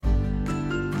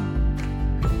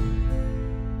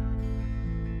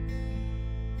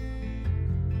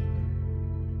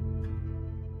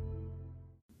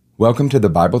Welcome to the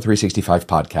Bible 365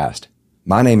 podcast.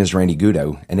 My name is Randy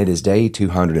Goudeau, and it is day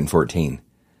 214.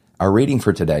 Our reading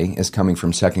for today is coming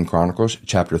from 2 Chronicles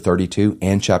chapter 32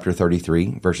 and chapter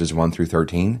 33, verses 1 through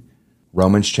 13,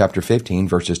 Romans chapter 15,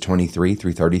 verses 23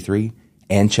 through 33,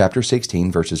 and chapter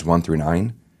 16, verses 1 through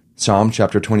 9, Psalm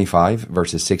chapter 25,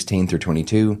 verses 16 through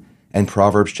 22, and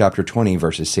Proverbs chapter 20,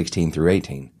 verses 16 through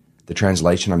 18. The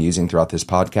translation I'm using throughout this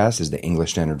podcast is the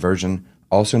English Standard Version,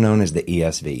 also known as the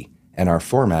ESV, and our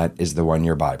format is the One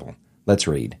Year Bible. Let's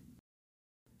read.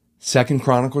 2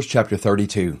 Chronicles chapter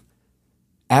 32.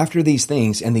 After these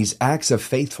things and these acts of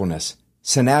faithfulness,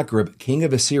 Sennacherib, king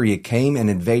of Assyria, came and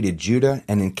invaded Judah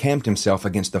and encamped himself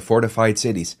against the fortified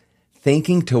cities,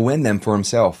 thinking to win them for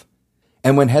himself.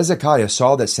 And when Hezekiah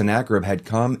saw that Sennacherib had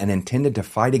come and intended to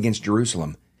fight against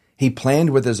Jerusalem, he planned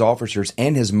with his officers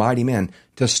and his mighty men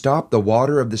to stop the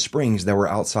water of the springs that were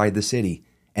outside the city,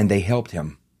 and they helped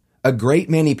him. A great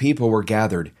many people were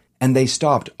gathered, and they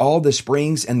stopped all the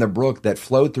springs and the brook that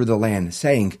flowed through the land,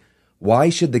 saying, "Why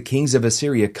should the kings of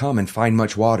Assyria come and find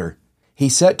much water?" He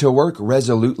set to work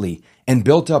resolutely, and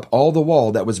built up all the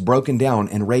wall that was broken down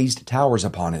and raised towers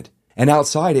upon it. And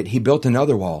outside it he built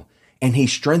another wall, and he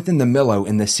strengthened the Millo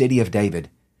in the city of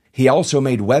David. He also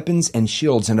made weapons and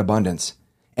shields in abundance.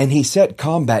 And he set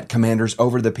combat commanders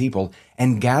over the people,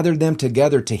 and gathered them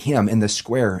together to him in the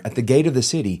square at the gate of the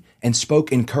city, and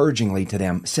spoke encouragingly to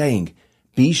them, saying,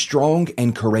 "Be strong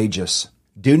and courageous.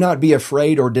 Do not be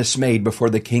afraid or dismayed before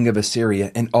the king of Assyria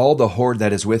and all the horde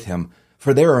that is with him,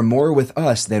 for there are more with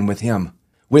us than with him.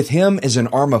 With him is an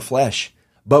arm of flesh,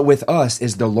 but with us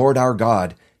is the Lord our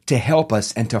God, to help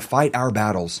us and to fight our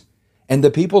battles." And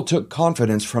the people took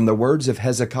confidence from the words of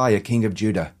Hezekiah king of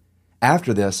Judah.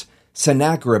 After this,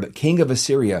 Sennacherib, king of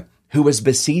Assyria, who was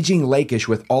besieging Lachish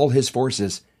with all his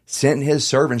forces, sent his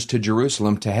servants to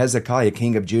Jerusalem to Hezekiah,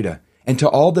 king of Judah, and to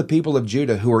all the people of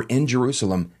Judah who were in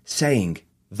Jerusalem, saying,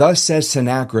 "Thus says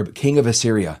Sennacherib, king of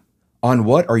Assyria, on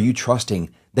what are you trusting,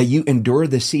 that you endure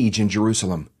the siege in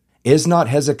Jerusalem? Is not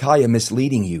Hezekiah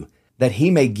misleading you, that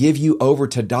he may give you over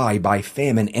to die by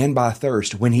famine and by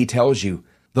thirst, when he tells you,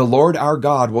 'The Lord our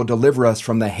God will deliver us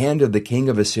from the hand of the king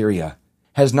of Assyria'?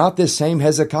 Has not this same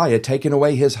Hezekiah taken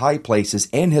away his high places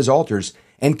and his altars,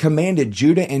 and commanded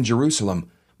Judah and Jerusalem,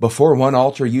 'Before one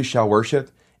altar you shall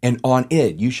worship, and on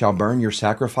it you shall burn your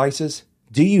sacrifices'?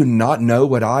 Do you not know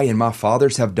what I and my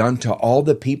fathers have done to all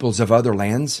the peoples of other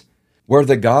lands? Were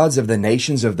the gods of the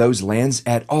nations of those lands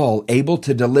at all able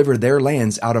to deliver their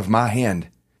lands out of my hand?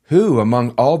 Who among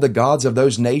all the gods of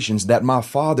those nations that my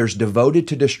fathers devoted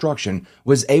to destruction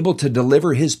was able to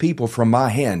deliver his people from my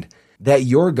hand, that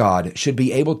your God should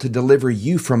be able to deliver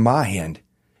you from my hand?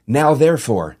 Now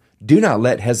therefore, do not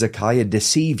let Hezekiah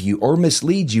deceive you or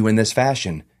mislead you in this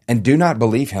fashion, and do not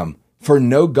believe him. For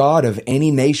no God of any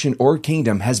nation or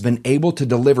kingdom has been able to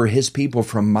deliver his people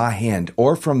from my hand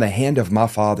or from the hand of my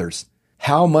fathers.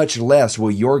 How much less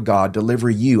will your God deliver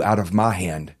you out of my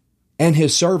hand?" And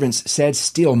his servants said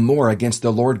still more against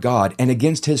the Lord God and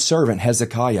against his servant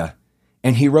Hezekiah.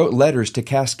 And he wrote letters to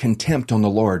cast contempt on the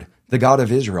Lord, the God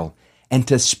of Israel, and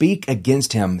to speak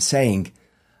against him, saying,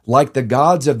 "Like the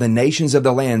gods of the nations of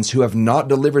the lands who have not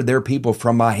delivered their people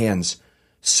from my hands,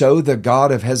 so the God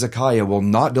of Hezekiah will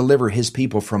not deliver his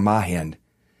people from my hand."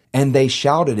 And they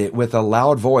shouted it with a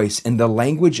loud voice in the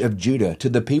language of Judah to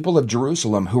the people of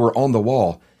Jerusalem who were on the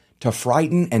wall, to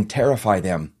frighten and terrify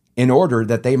them, in order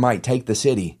that they might take the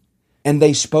city. And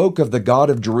they spoke of the God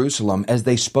of Jerusalem as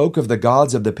they spoke of the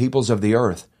gods of the peoples of the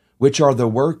earth, which are the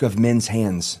work of men's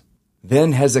hands.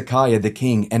 Then Hezekiah the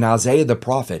king and Isaiah the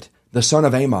prophet, the son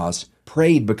of Amoz,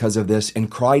 prayed because of this and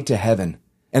cried to heaven.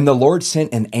 And the Lord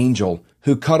sent an angel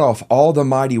who cut off all the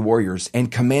mighty warriors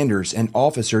and commanders and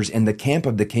officers in the camp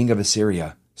of the king of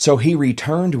Assyria. So he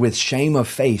returned with shame of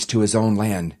face to his own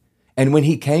land. And when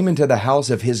he came into the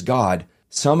house of his God,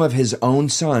 some of his own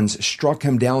sons struck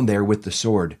him down there with the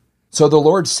sword. So the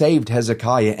Lord saved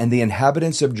Hezekiah and the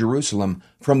inhabitants of Jerusalem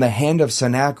from the hand of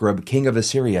Sennacherib, king of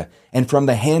Assyria, and from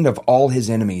the hand of all his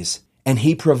enemies. And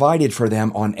he provided for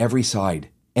them on every side.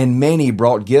 And many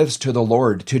brought gifts to the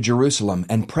Lord to Jerusalem,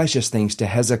 and precious things to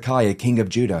Hezekiah, king of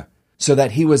Judah, so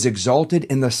that he was exalted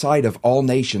in the sight of all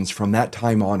nations from that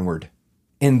time onward.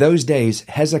 In those days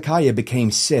Hezekiah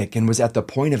became sick and was at the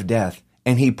point of death,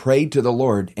 and he prayed to the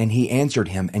Lord, and he answered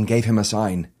him and gave him a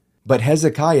sign. But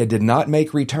Hezekiah did not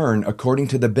make return according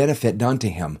to the benefit done to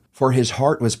him, for his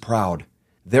heart was proud.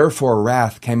 Therefore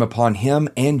wrath came upon him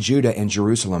and Judah and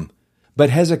Jerusalem.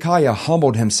 But Hezekiah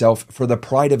humbled himself for the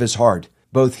pride of his heart,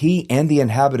 both he and the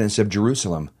inhabitants of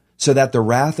Jerusalem, so that the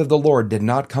wrath of the Lord did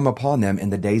not come upon them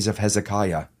in the days of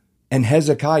Hezekiah. And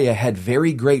Hezekiah had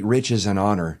very great riches and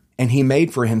honor, And he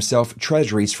made for himself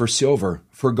treasuries for silver,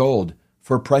 for gold,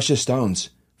 for precious stones,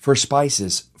 for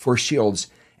spices, for shields,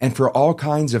 and for all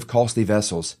kinds of costly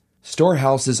vessels,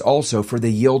 storehouses also for the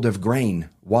yield of grain,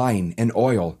 wine, and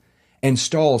oil, and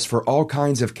stalls for all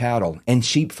kinds of cattle, and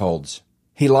sheepfolds.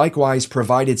 He likewise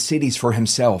provided cities for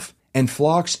himself, and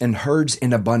flocks and herds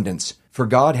in abundance, for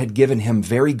God had given him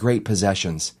very great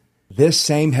possessions. This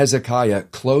same Hezekiah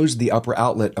closed the upper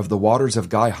outlet of the waters of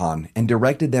Gihon, and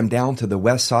directed them down to the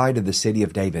west side of the city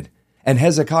of David. And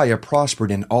Hezekiah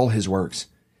prospered in all his works.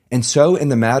 And so in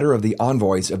the matter of the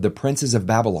envoys of the princes of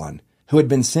Babylon, who had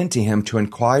been sent to him to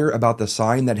inquire about the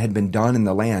sign that had been done in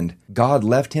the land, God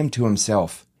left him to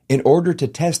himself, in order to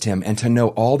test him and to know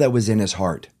all that was in his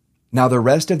heart. Now the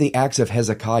rest of the acts of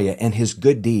Hezekiah and his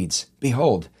good deeds,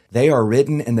 behold, they are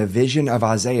written in the vision of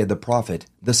Isaiah the prophet,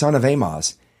 the son of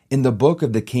Amoz, in the book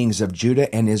of the kings of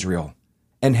Judah and Israel.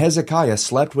 And Hezekiah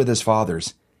slept with his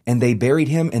fathers, and they buried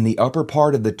him in the upper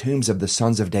part of the tombs of the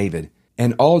sons of David.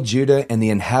 And all Judah and the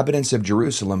inhabitants of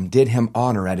Jerusalem did him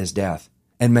honor at his death.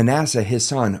 And Manasseh his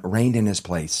son reigned in his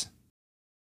place.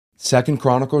 2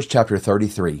 Chronicles chapter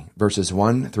 33, verses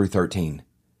 1 through 13.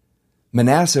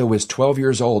 Manasseh was 12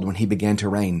 years old when he began to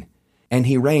reign, and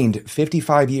he reigned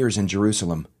 55 years in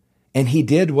Jerusalem. And he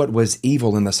did what was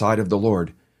evil in the sight of the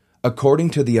Lord, according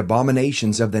to the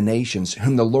abominations of the nations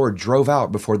whom the Lord drove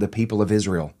out before the people of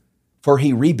Israel. For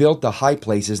he rebuilt the high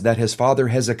places that his father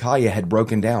Hezekiah had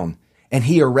broken down, and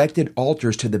he erected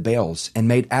altars to the Baals, and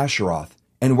made Asheroth,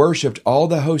 and worshipped all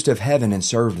the host of heaven and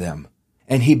served them.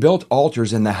 And he built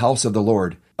altars in the house of the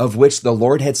Lord, of which the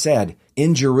Lord had said,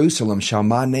 In Jerusalem shall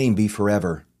my name be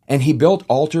forever. And he built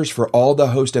altars for all the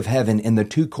host of heaven in the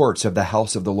two courts of the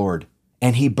house of the Lord.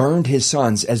 And he burned his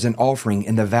sons as an offering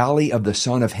in the valley of the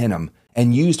son of Hinnom,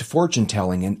 and used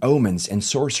fortune-telling and omens and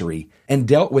sorcery, and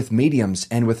dealt with mediums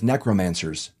and with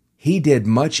necromancers. He did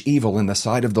much evil in the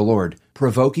sight of the Lord,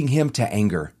 provoking him to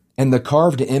anger. And the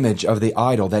carved image of the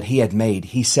idol that he had made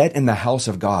he set in the house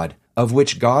of God, of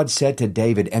which God said to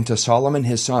David and to Solomon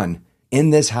his son,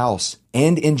 In this house,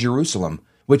 and in Jerusalem,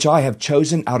 which I have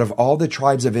chosen out of all the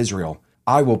tribes of Israel,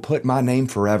 I will put my name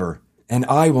forever. And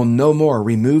I will no more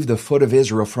remove the foot of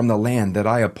Israel from the land that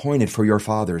I appointed for your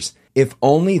fathers, if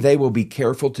only they will be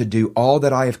careful to do all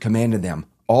that I have commanded them,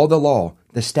 all the law,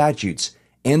 the statutes,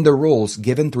 and the rules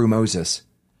given through Moses.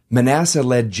 Manasseh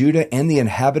led Judah and the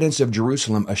inhabitants of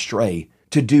Jerusalem astray,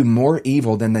 to do more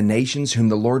evil than the nations whom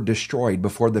the Lord destroyed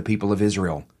before the people of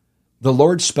Israel. The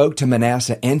Lord spoke to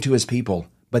Manasseh and to his people,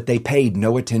 but they paid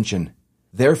no attention.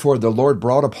 Therefore the Lord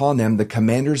brought upon them the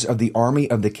commanders of the army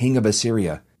of the king of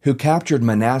Assyria, who captured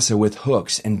Manasseh with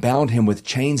hooks and bound him with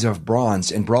chains of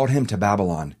bronze and brought him to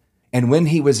Babylon. And when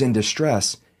he was in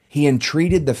distress, he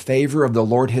entreated the favor of the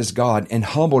Lord his God and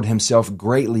humbled himself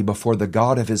greatly before the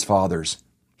God of his fathers.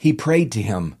 He prayed to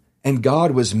him, and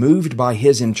God was moved by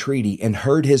his entreaty and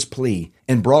heard his plea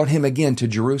and brought him again to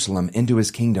Jerusalem into his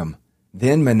kingdom.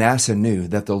 Then Manasseh knew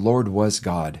that the Lord was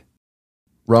God.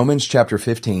 Romans chapter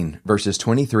 15, verses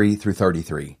 23 through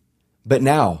 33. But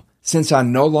now, since I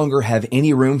no longer have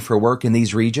any room for work in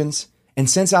these regions, and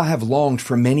since I have longed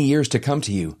for many years to come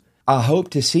to you, I hope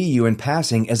to see you in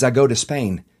passing as I go to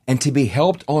Spain, and to be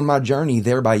helped on my journey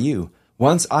there by you,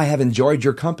 once I have enjoyed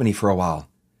your company for a while.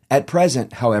 At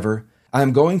present, however, I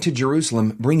am going to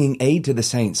Jerusalem bringing aid to the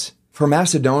saints, for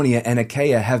Macedonia and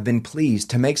Achaia have been pleased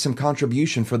to make some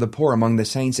contribution for the poor among the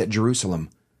saints at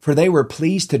Jerusalem, for they were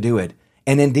pleased to do it,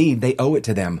 and indeed they owe it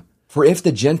to them. For if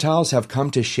the Gentiles have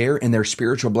come to share in their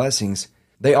spiritual blessings,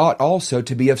 they ought also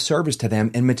to be of service to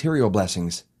them in material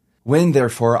blessings. When,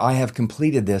 therefore, I have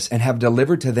completed this and have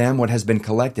delivered to them what has been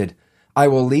collected, I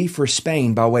will leave for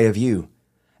Spain by way of you.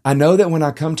 I know that when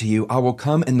I come to you, I will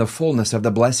come in the fullness of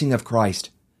the blessing of Christ.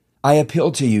 I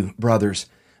appeal to you, brothers,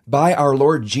 by our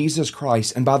Lord Jesus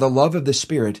Christ and by the love of the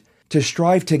Spirit, to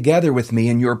strive together with me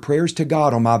in your prayers to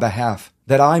God on my behalf,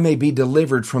 that I may be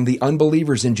delivered from the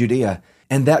unbelievers in Judea,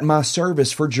 and that my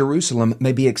service for Jerusalem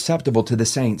may be acceptable to the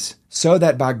saints, so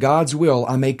that by God's will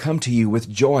I may come to you with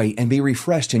joy and be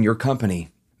refreshed in your company.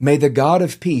 May the God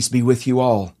of peace be with you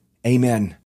all.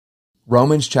 Amen.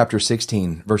 Romans chapter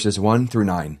 16, verses 1 through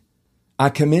 9. I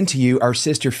commend to you our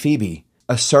sister Phoebe,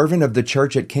 a servant of the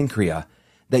church at Cenchrea,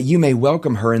 that you may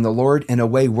welcome her in the Lord in a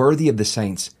way worthy of the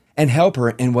saints, and help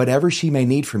her in whatever she may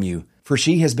need from you, for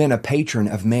she has been a patron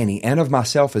of many and of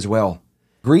myself as well.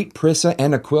 Greet Prisca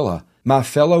and Aquila, my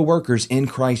fellow workers in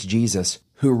Christ Jesus,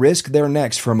 who risked their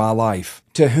necks for my life,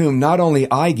 to whom not only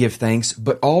I give thanks,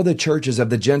 but all the churches of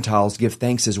the Gentiles give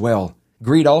thanks as well.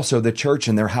 Greet also the church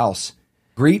in their house.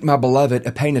 Greet my beloved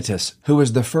Epaenetus, who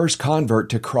was the first convert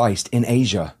to Christ in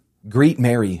Asia. Greet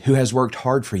Mary, who has worked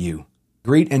hard for you.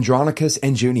 Greet Andronicus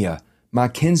and Junia, my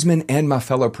kinsmen and my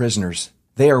fellow prisoners.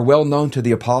 They are well known to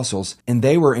the apostles, and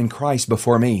they were in Christ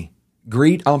before me.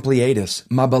 Greet Ampliatus,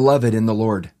 my beloved in the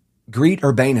Lord. Greet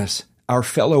Urbanus, our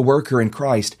fellow worker in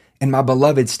Christ, and my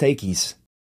beloved Stachys.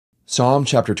 Psalm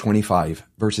chapter 25,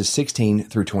 verses 16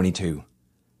 through 22.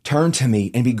 Turn to me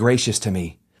and be gracious to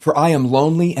me, for I am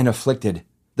lonely and afflicted.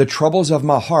 The troubles of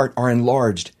my heart are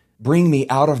enlarged. Bring me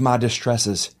out of my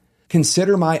distresses.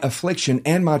 Consider my affliction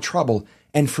and my trouble,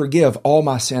 and forgive all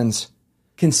my sins.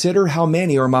 Consider how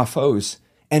many are my foes,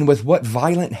 and with what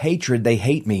violent hatred they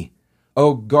hate me.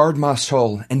 O guard my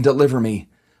soul and deliver me.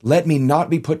 Let me not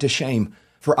be put to shame,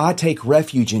 for I take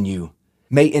refuge in you.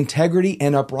 May integrity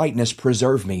and uprightness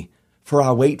preserve me, for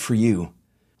I wait for you.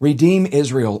 Redeem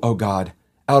Israel, O God,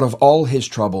 out of all his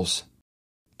troubles.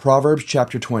 Proverbs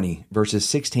chapter 20, verses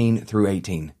 16 through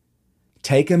 18.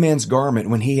 Take a man's garment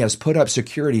when he has put up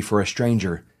security for a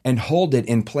stranger, and hold it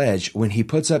in pledge when he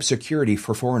puts up security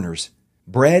for foreigners.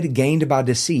 Bread gained by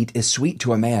deceit is sweet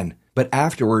to a man, but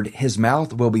afterward his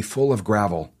mouth will be full of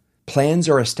gravel. Plans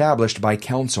are established by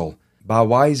counsel. By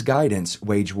wise guidance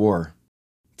wage war.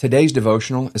 Today's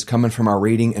devotional is coming from our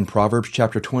reading in Proverbs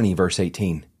chapter 20, verse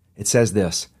 18. It says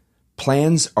this,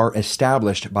 Plans are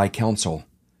established by counsel.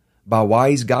 By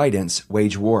wise guidance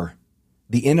wage war.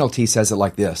 The NLT says it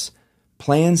like this,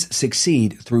 Plans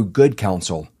succeed through good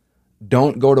counsel.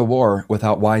 Don't go to war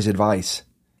without wise advice.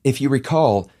 If you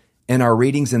recall, in our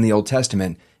readings in the Old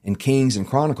Testament, in Kings and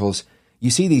Chronicles, you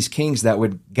see these kings that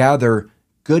would gather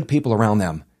good people around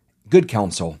them, good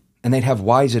counsel, and they'd have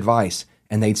wise advice,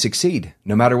 and they'd succeed.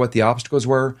 No matter what the obstacles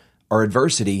were or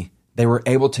adversity, they were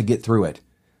able to get through it.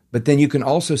 But then you can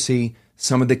also see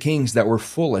some of the kings that were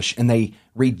foolish, and they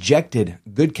rejected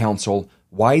good counsel,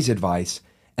 wise advice,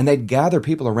 and they'd gather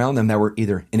people around them that were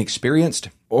either inexperienced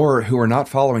or who were not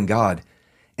following God,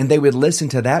 and they would listen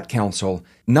to that counsel,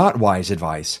 not wise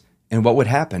advice. And what would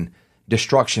happen?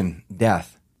 Destruction,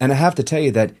 death. And I have to tell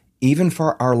you that even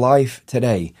for our life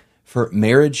today, for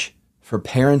marriage, for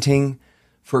parenting,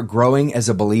 for growing as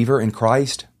a believer in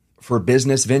Christ, for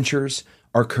business ventures,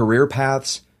 our career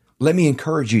paths, let me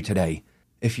encourage you today.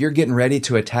 If you're getting ready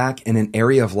to attack in an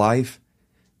area of life,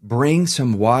 bring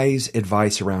some wise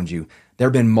advice around you. There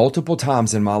have been multiple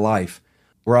times in my life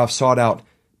where I've sought out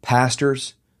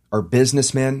pastors or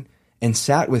businessmen and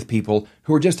sat with people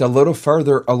who were just a little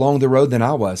further along the road than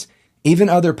I was, even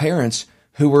other parents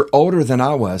who were older than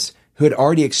I was, who had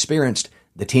already experienced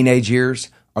the teenage years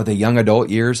or the young adult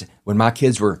years when my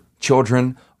kids were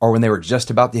children or when they were just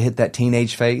about to hit that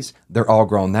teenage phase. They're all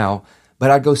grown now.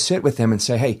 But I'd go sit with them and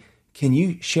say, hey, can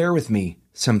you share with me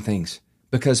some things?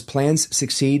 Because plans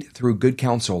succeed through good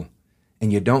counsel,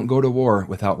 and you don't go to war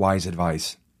without wise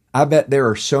advice. I bet there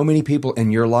are so many people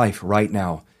in your life right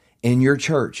now, in your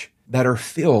church, that are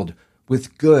filled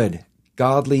with good,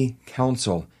 godly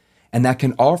counsel, and that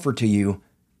can offer to you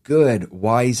good,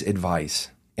 wise advice.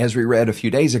 As we read a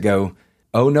few days ago,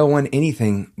 owe no one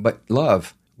anything but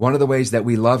love. One of the ways that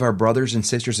we love our brothers and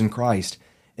sisters in Christ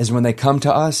is when they come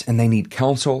to us and they need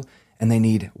counsel and they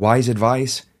need wise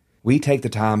advice, we take the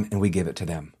time and we give it to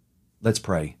them. Let's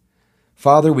pray.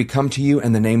 Father, we come to you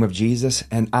in the name of Jesus,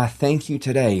 and I thank you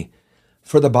today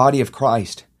for the body of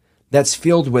Christ that's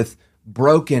filled with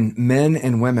broken men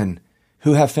and women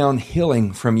who have found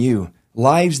healing from you,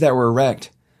 lives that were wrecked.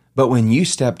 But when you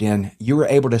stepped in, you were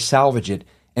able to salvage it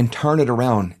and turn it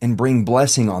around and bring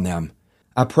blessing on them.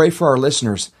 I pray for our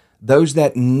listeners, those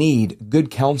that need good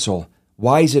counsel,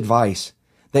 wise advice,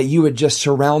 that you would just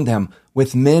surround them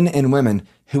with men and women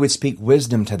who would speak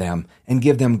wisdom to them and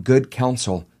give them good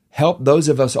counsel. Help those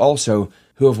of us also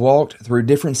who have walked through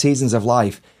different seasons of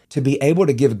life to be able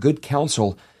to give good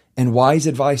counsel and wise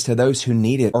advice to those who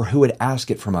need it or who would ask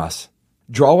it from us.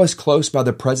 Draw us close by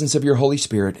the presence of your Holy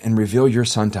Spirit and reveal your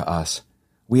Son to us.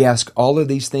 We ask all of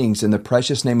these things in the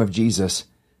precious name of Jesus.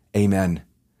 Amen.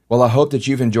 Well, I hope that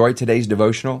you've enjoyed today's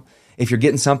devotional. If you're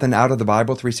getting something out of the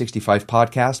Bible 365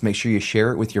 podcast, make sure you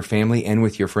share it with your family and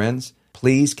with your friends.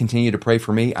 Please continue to pray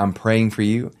for me. I'm praying for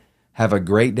you. Have a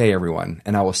great day, everyone,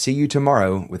 and I will see you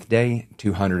tomorrow with day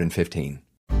 215.